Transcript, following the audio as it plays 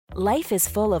Life is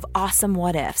full of awesome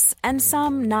what-ifs, and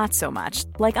some not so much,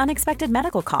 like unexpected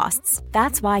medical costs.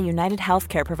 That's why United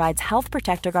Healthcare provides Health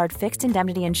Protector Guard fixed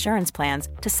indemnity insurance plans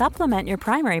to supplement your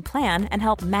primary plan and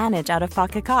help manage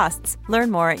out-of-pocket costs.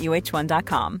 Learn more at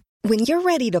uh1.com. When you're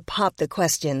ready to pop the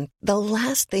question, the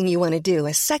last thing you want to do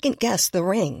is second-guess the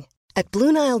ring. At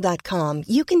BlueNile.com,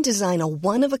 you can design a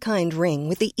one-of-a-kind ring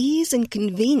with the ease and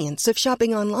convenience of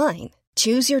shopping online.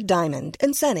 Choose your diamond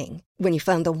and setting. When you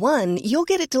find the one, you'll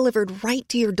get it delivered right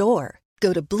to your door.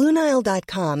 Go to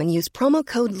BlueNile.com and use promo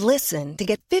code LISTEN to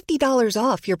get $50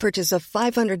 off your purchase of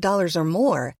 $500 or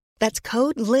more. That's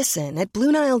code LISTEN at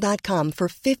BlueNile.com for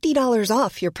 $50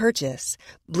 off your purchase.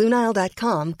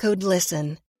 BlueNile.com, code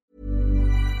LISTEN.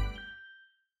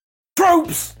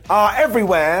 Tropes are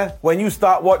everywhere when you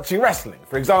start watching wrestling.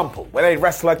 For example, when a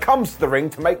wrestler comes to the ring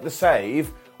to make the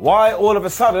save, why all of a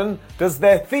sudden does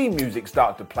their theme music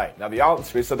start to play? Now the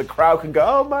answer is so the crowd can go,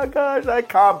 oh my gosh, I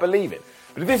can't believe it.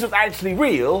 But if this was actually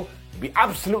real, it'd be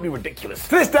absolutely ridiculous.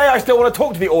 To this day, I still want to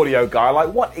talk to the audio guy,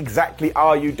 like, what exactly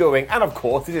are you doing? And of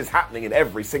course, this is happening in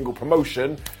every single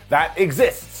promotion that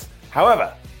exists.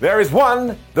 However, there is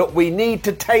one that we need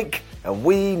to take, and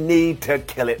we need to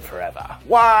kill it forever.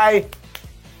 Why?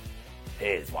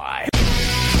 Here's why.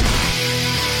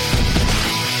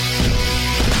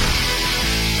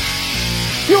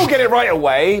 You'll get it right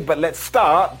away, but let's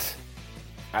start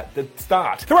at the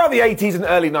start. Throughout the 80s and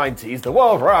early 90s, the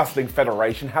World Wrestling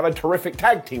Federation had a terrific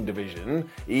tag team division,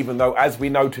 even though, as we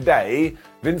know today,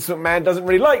 Vince McMahon doesn't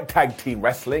really like tag team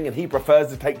wrestling, and he prefers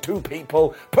to take two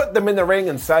people, put them in the ring,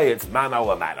 and say it's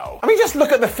mano a mano. I mean, just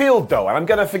look at the field, though, and I'm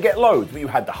going to forget loads, but you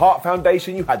had the Hart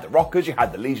Foundation, you had the Rockers, you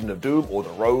had the Legion of Doom, or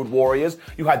the Road Warriors,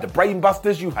 you had the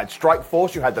Brainbusters, you had Strike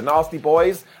Force, you had the Nasty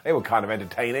Boys, they were kind of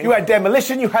entertaining, you had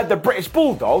Demolition, you had the British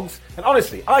Bulldogs, and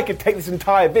honestly, I could take this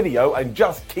entire video and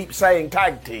just keep saying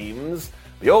tag teams,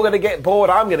 but you're going to get bored,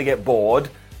 I'm going to get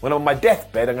bored. When on my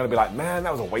deathbed, I'm going to be like, man,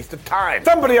 that was a waste of time.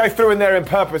 Somebody I threw in there in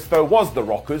purpose, though, was the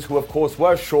Rockers, who of course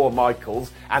were Shawn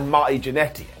Michaels and Marty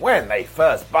Jannetty. When they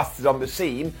first busted on the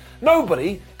scene,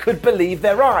 nobody could believe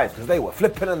their eyes, because they were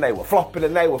flipping and they were flopping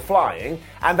and they were flying,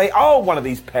 and they are one of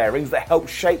these pairings that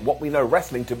helped shape what we know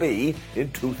wrestling to be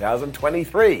in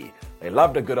 2023. They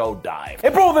loved a good old dive.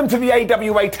 It brought them to the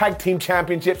AWA Tag Team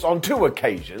Championships on 2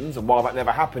 occasions, and while that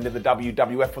never happened in the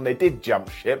WWF when they did jump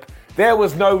ship, there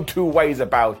was no two ways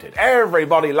about it.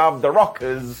 Everybody loved the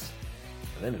Rockers,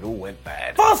 and then it all went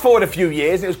bad. Fast forward a few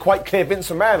years, it was quite clear Vince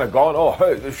McMahon had gone, oh,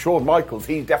 hey, Shawn Michaels,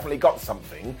 he's definitely got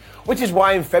something, which is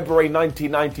why in February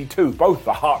 1992, both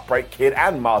the Heartbreak Kid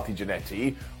and Marty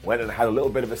Jannetty went and had a little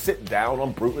bit of a sit-down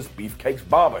on Brutus Beefcake's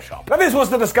barbershop. Now, this was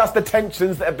to discuss the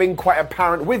tensions that have been quite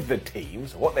apparent with the team,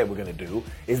 so what they were going to do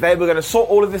is they were going to sort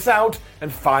all of this out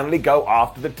and finally go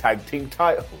after the tag team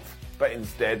titles. But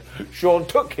instead, Shawn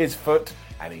took his foot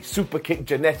and he super-kicked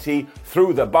Jannetty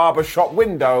through the barbershop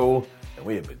window, and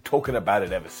we have been talking about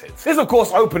it ever since. This, of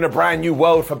course, opened a brand new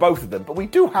world for both of them, but we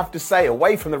do have to say,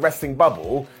 away from the wrestling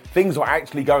bubble, things were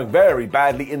actually going very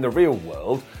badly in the real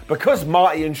world, because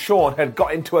Marty and Shawn had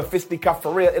got into a fisticuff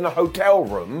for real in a hotel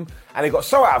room, and it got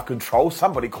so out of control,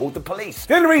 somebody called the police.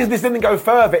 The only reason this didn't go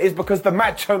further is because the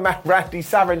Macho Man Randy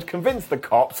Savage convinced the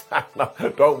cops, no,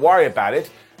 don't worry about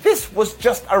it, this was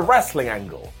just a wrestling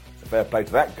angle. So fair play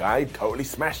to that guy, he totally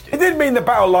smashed it. It did mean the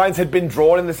battle lines had been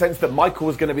drawn in the sense that Michael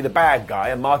was going to be the bad guy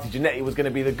and Marty Jannetty was going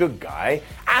to be the good guy.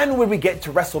 And when we get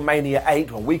to WrestleMania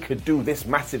 8, when we could do this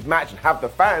massive match and have the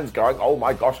fans going, oh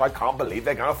my gosh, I can't believe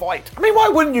they're going to fight. I mean, why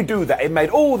wouldn't you do that? It made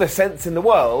all the sense in the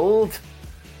world.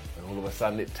 And all of a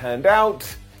sudden it turned out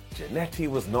Jannetty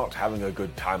was not having a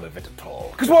good time of it at all.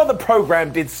 Because while the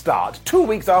program did start, 2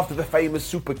 weeks after the famous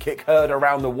super kick heard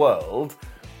around the world,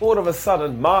 all of a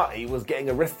sudden Marty was getting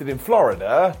arrested in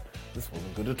Florida. This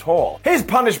wasn't good at all. His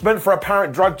punishment for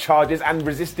apparent drug charges and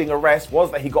resisting arrest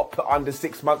was that he got put under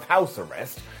 6-month house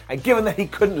arrest, and given that he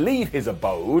couldn't leave his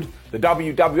abode, the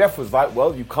WWF was like,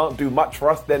 well, you can't do much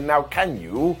for us then, now can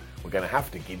you? We're going to have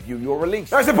to give you your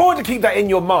release. Now, it's important to keep that in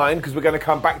your mind because we're going to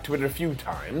come back to it a few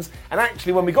times. And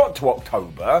actually, when we got to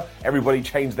October, everybody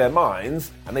changed their minds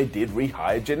and they did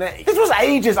rehire Jannetty. This was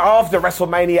ages after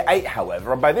WrestleMania 8,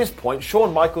 however, and by this point,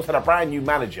 Shawn Michaels had a brand new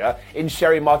manager in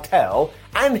Sherry Martel,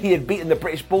 and he had beaten the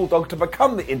British Bulldog to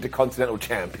become the Intercontinental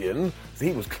Champion, so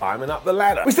he was climbing up the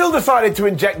ladder. We still decided to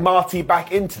inject Marty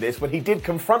back into this when he did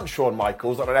confront Shawn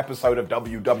Michaels on an episode of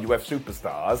WWF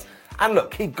Superstars. And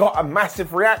look, he got a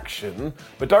massive reaction,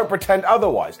 but don't pretend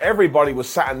otherwise. Everybody was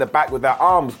sat in the back with their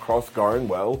arms crossed going,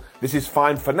 well, this is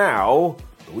fine for now,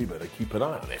 but we better keep an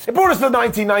eye on it. It brought us to the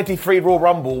 1993 Royal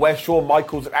Rumble, where Shawn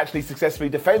Michaels would actually successfully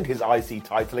defend his IC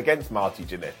title against Marty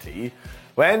Jannetty,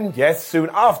 when, yes, soon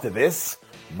after this,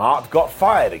 Mart got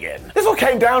fired again. This all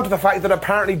came down to the fact that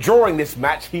apparently during this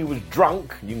match he was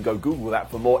drunk. You can go Google that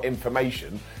for more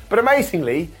information. But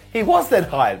amazingly, he was then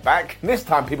hired back. And this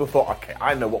time people thought, okay,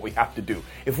 I know what we have to do.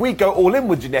 If we go all in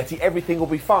with Jannetty, everything will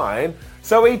be fine.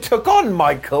 So he took on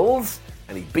Michaels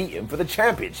and he beat him for the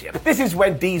championship. This is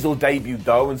when Diesel debuted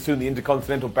though, and soon the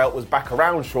Intercontinental belt was back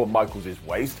around Shawn Michaels'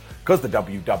 waist because the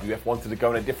WWF wanted to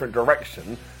go in a different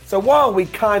direction. So while we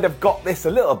kind of got this a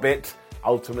little bit,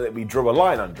 ultimately we drew a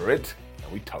line under it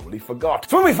and we totally forgot.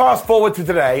 So when we fast forward to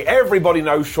today, everybody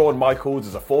knows Shawn Michaels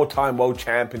as a 4-time world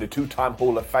champion, a 2-time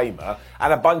Hall of Famer,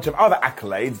 and a bunch of other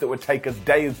accolades that would take us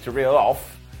days to reel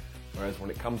off. Whereas when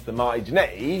it comes to Marty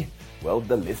Jannetty, well,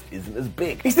 the list isn't as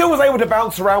big. He still was able to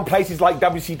bounce around places like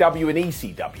WCW and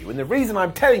ECW, and the reason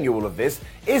I'm telling you all of this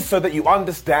is so that you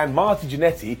understand Marty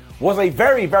Jannetty was a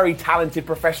very, very talented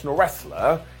professional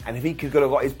wrestler, and if he could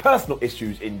have got his personal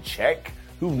issues in check,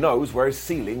 who knows where his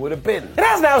ceiling would have been. It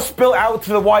has now spilt out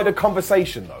to the wider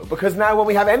conversation though, because now when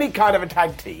we have any kind of a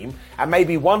tag team, and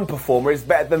maybe one performer is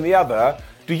better than the other,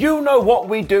 do you know what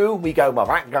we do? We go, well,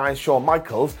 that guy's Shawn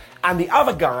Michaels, and the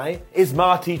other guy is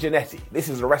Marty Jannetty. This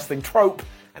is a wrestling trope,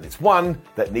 and it's one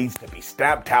that needs to be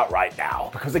stamped out right now.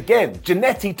 Because again,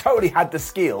 Jannetty totally had the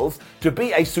skills to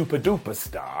be a super duper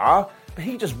star, but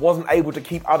he just wasn't able to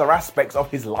keep other aspects of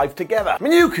his life together. I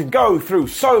mean, you can go through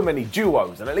so many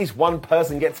duos, and at least one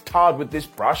person gets tarred with this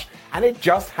brush, and it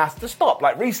just has to stop.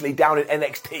 Like recently down in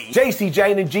NXT, JC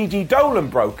Jane and Gigi Dolan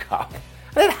broke up.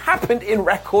 And it happened in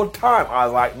record time. I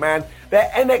was like, man, they're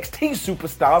NXT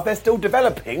superstars, they're still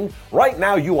developing. Right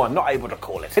now, you are not able to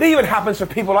call it. It even happens for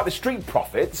people like the Street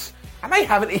Profits, and they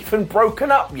haven't even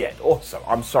broken up yet. Also,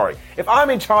 I'm sorry, if I'm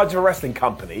in charge of a wrestling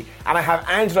company, and I have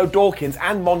Angelo Dawkins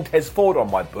and Montez Ford on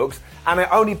my books, and I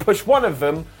only push one of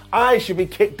them, I should be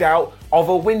kicked out of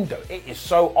a window. It is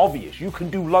so obvious. You can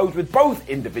do loads with both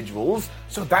individuals,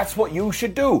 so that's what you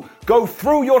should do. Go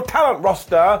through your talent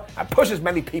roster and push as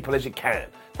many people as you can.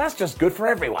 That's just good for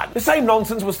everyone. The same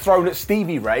nonsense was thrown at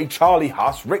Stevie Ray, Charlie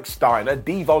Huss, Rick Steiner,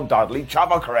 Devon Dudley,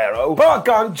 Chavo Guerrero, Bart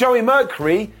Gunn, Joey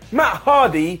Mercury, Matt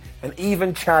Hardy, and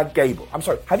even Chad Gable. I'm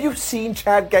sorry, have you seen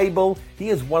Chad Gable? He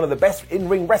is one of the best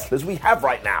in-ring wrestlers we have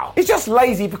right now. He's just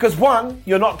lazy because one,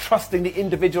 you're not trusting the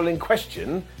individual in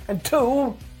question, and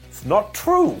two, it's not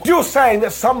true. You're saying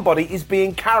that somebody is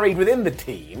being carried within the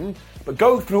team, but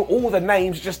go through all the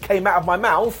names that just came out of my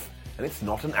mouth, and it's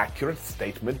not an accurate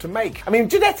statement to make. I mean,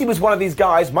 Jannetty was one of these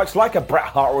guys, much like a Bret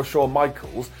Hart or a Shawn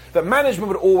Michaels, that management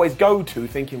would always go to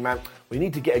thinking, man, we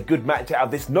need to get a good match out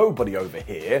of this nobody over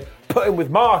here, put him with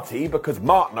Marty because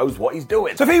Mart knows what he's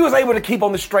doing. So if he was able to keep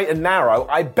on the straight and narrow,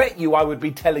 I bet you I would be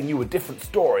telling you a different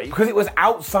story because it was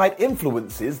outside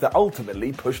influences that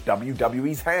ultimately pushed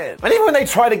WWE's hand. And even when they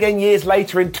tried again years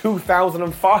later in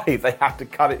 2005, they had to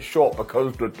cut it short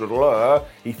because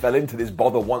he fell into this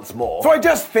bother once more. So I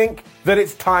just think that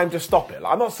it's time to stop it.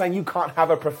 I'm not saying you can't have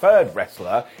a preferred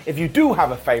wrestler if you do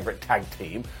have a favorite tag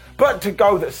team, but to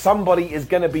go that somebody is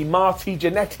going to be Marty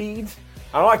Jannetty'd,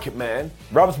 I like it, man.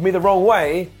 Rubs me the wrong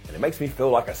way, and it makes me feel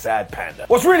like a sad panda.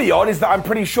 What's really odd is that I'm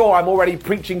pretty sure I'm already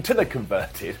preaching to the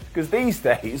converted, because these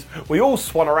days, we all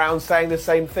swan around saying the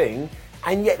same thing,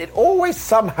 and yet it always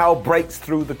somehow breaks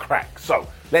through the cracks. So,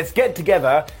 let's get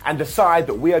together and decide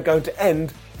that we are going to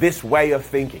end this way of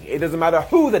thinking. It doesn't matter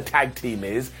who the tag team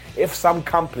is, if some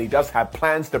company does have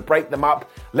plans to break them up,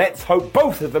 let's hope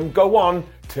both of them go on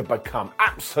to become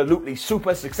absolutely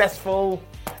super successful,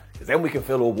 because then we can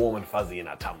feel all warm and fuzzy in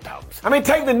our tum-tums. I mean,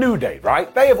 take the New Day,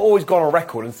 right? They have always gone on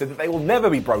record and said that they will never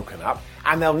be broken up,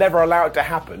 and they'll never allow it to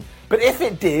happen. But if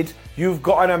it did, you've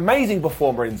got an amazing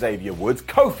performer in Xavier Woods.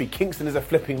 Kofi Kingston is a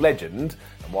flipping legend,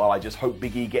 and while I just hope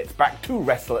Big E gets back to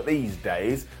wrestle these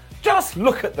days, just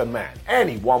look at the man.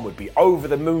 Anyone would be over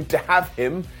the moon to have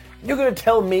him. You're going to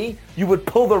tell me you would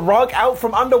pull the rug out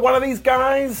from under one of these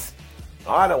guys?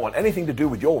 I don't want anything to do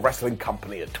with your wrestling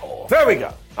company at all. There we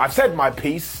go. I've said my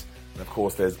piece. And of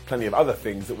course, there's plenty of other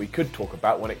things that we could talk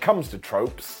about when it comes to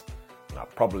tropes. And I'll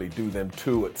probably do them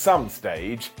too at some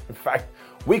stage. In fact,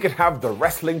 we could have the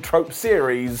Wrestling Trope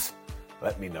series.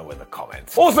 Let me know in the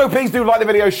comments. Also, please do like the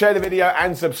video, share the video,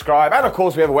 and subscribe. And of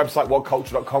course, we have a website,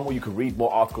 whatculture.com, where you can read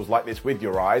more articles like this with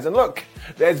your eyes. And look,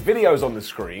 there's videos on the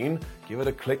screen. Give it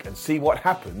a click and see what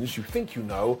happens. You think you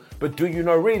know, but do you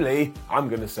know really? I'm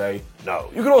going to say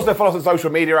no. You can also follow us on social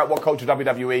media at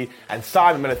whatculturewwe and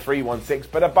Simon316.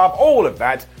 But above all of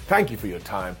that, thank you for your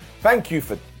time. Thank you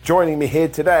for joining me here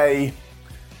today.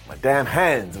 My damn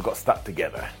hands have got stuck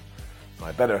together.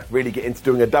 I better really get into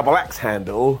doing a double axe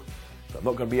handle. I'm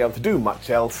not going to be able to do much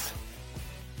else.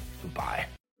 Goodbye.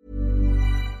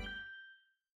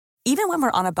 Even when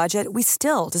we're on a budget, we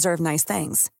still deserve nice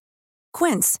things.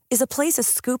 Quince is a place to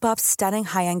scoop up stunning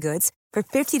high-end goods for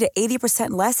 50 to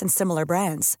 80% less than similar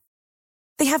brands.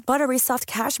 They have buttery soft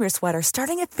cashmere sweaters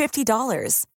starting at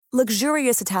 $50,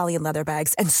 luxurious Italian leather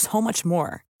bags, and so much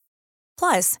more.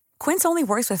 Plus, Quince only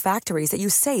works with factories that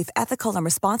use safe, ethical, and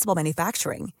responsible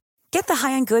manufacturing. Get the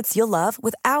high-end goods you'll love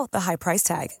without the high price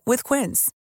tag with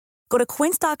Quince. Go to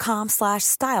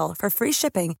quince.com/style for free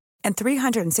shipping and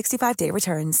 365-day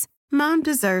returns. Mom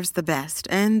deserves the best,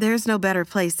 and there's no better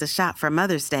place to shop for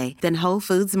Mother's Day than Whole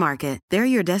Foods Market. They're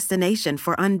your destination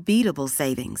for unbeatable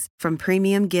savings, from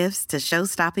premium gifts to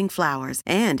show-stopping flowers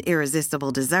and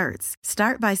irresistible desserts.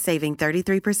 Start by saving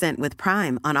 33% with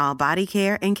Prime on all body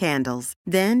care and candles.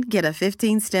 Then get a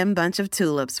 15-stem bunch of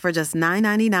tulips for just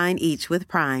 $9.99 each with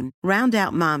Prime. Round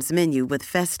out Mom's menu with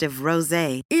festive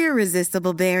rosé,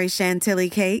 irresistible berry chantilly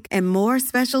cake, and more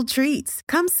special treats.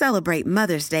 Come celebrate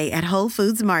Mother's Day at Whole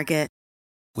Foods Market.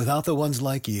 Without the ones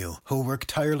like you, who work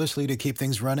tirelessly to keep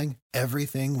things running,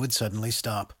 everything would suddenly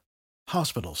stop.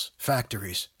 Hospitals,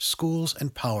 factories, schools,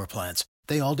 and power plants,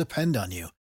 they all depend on you.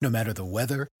 No matter the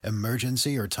weather,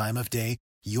 emergency, or time of day,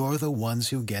 you're the ones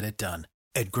who get it done.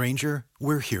 At Grainger,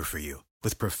 we're here for you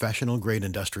with professional-grade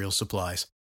industrial supplies.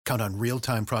 Count on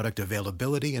real-time product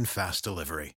availability and fast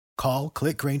delivery. Call,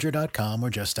 click Grainger.com, or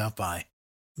just stop by.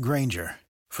 Grainger,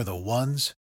 for the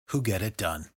ones who get it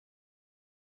done.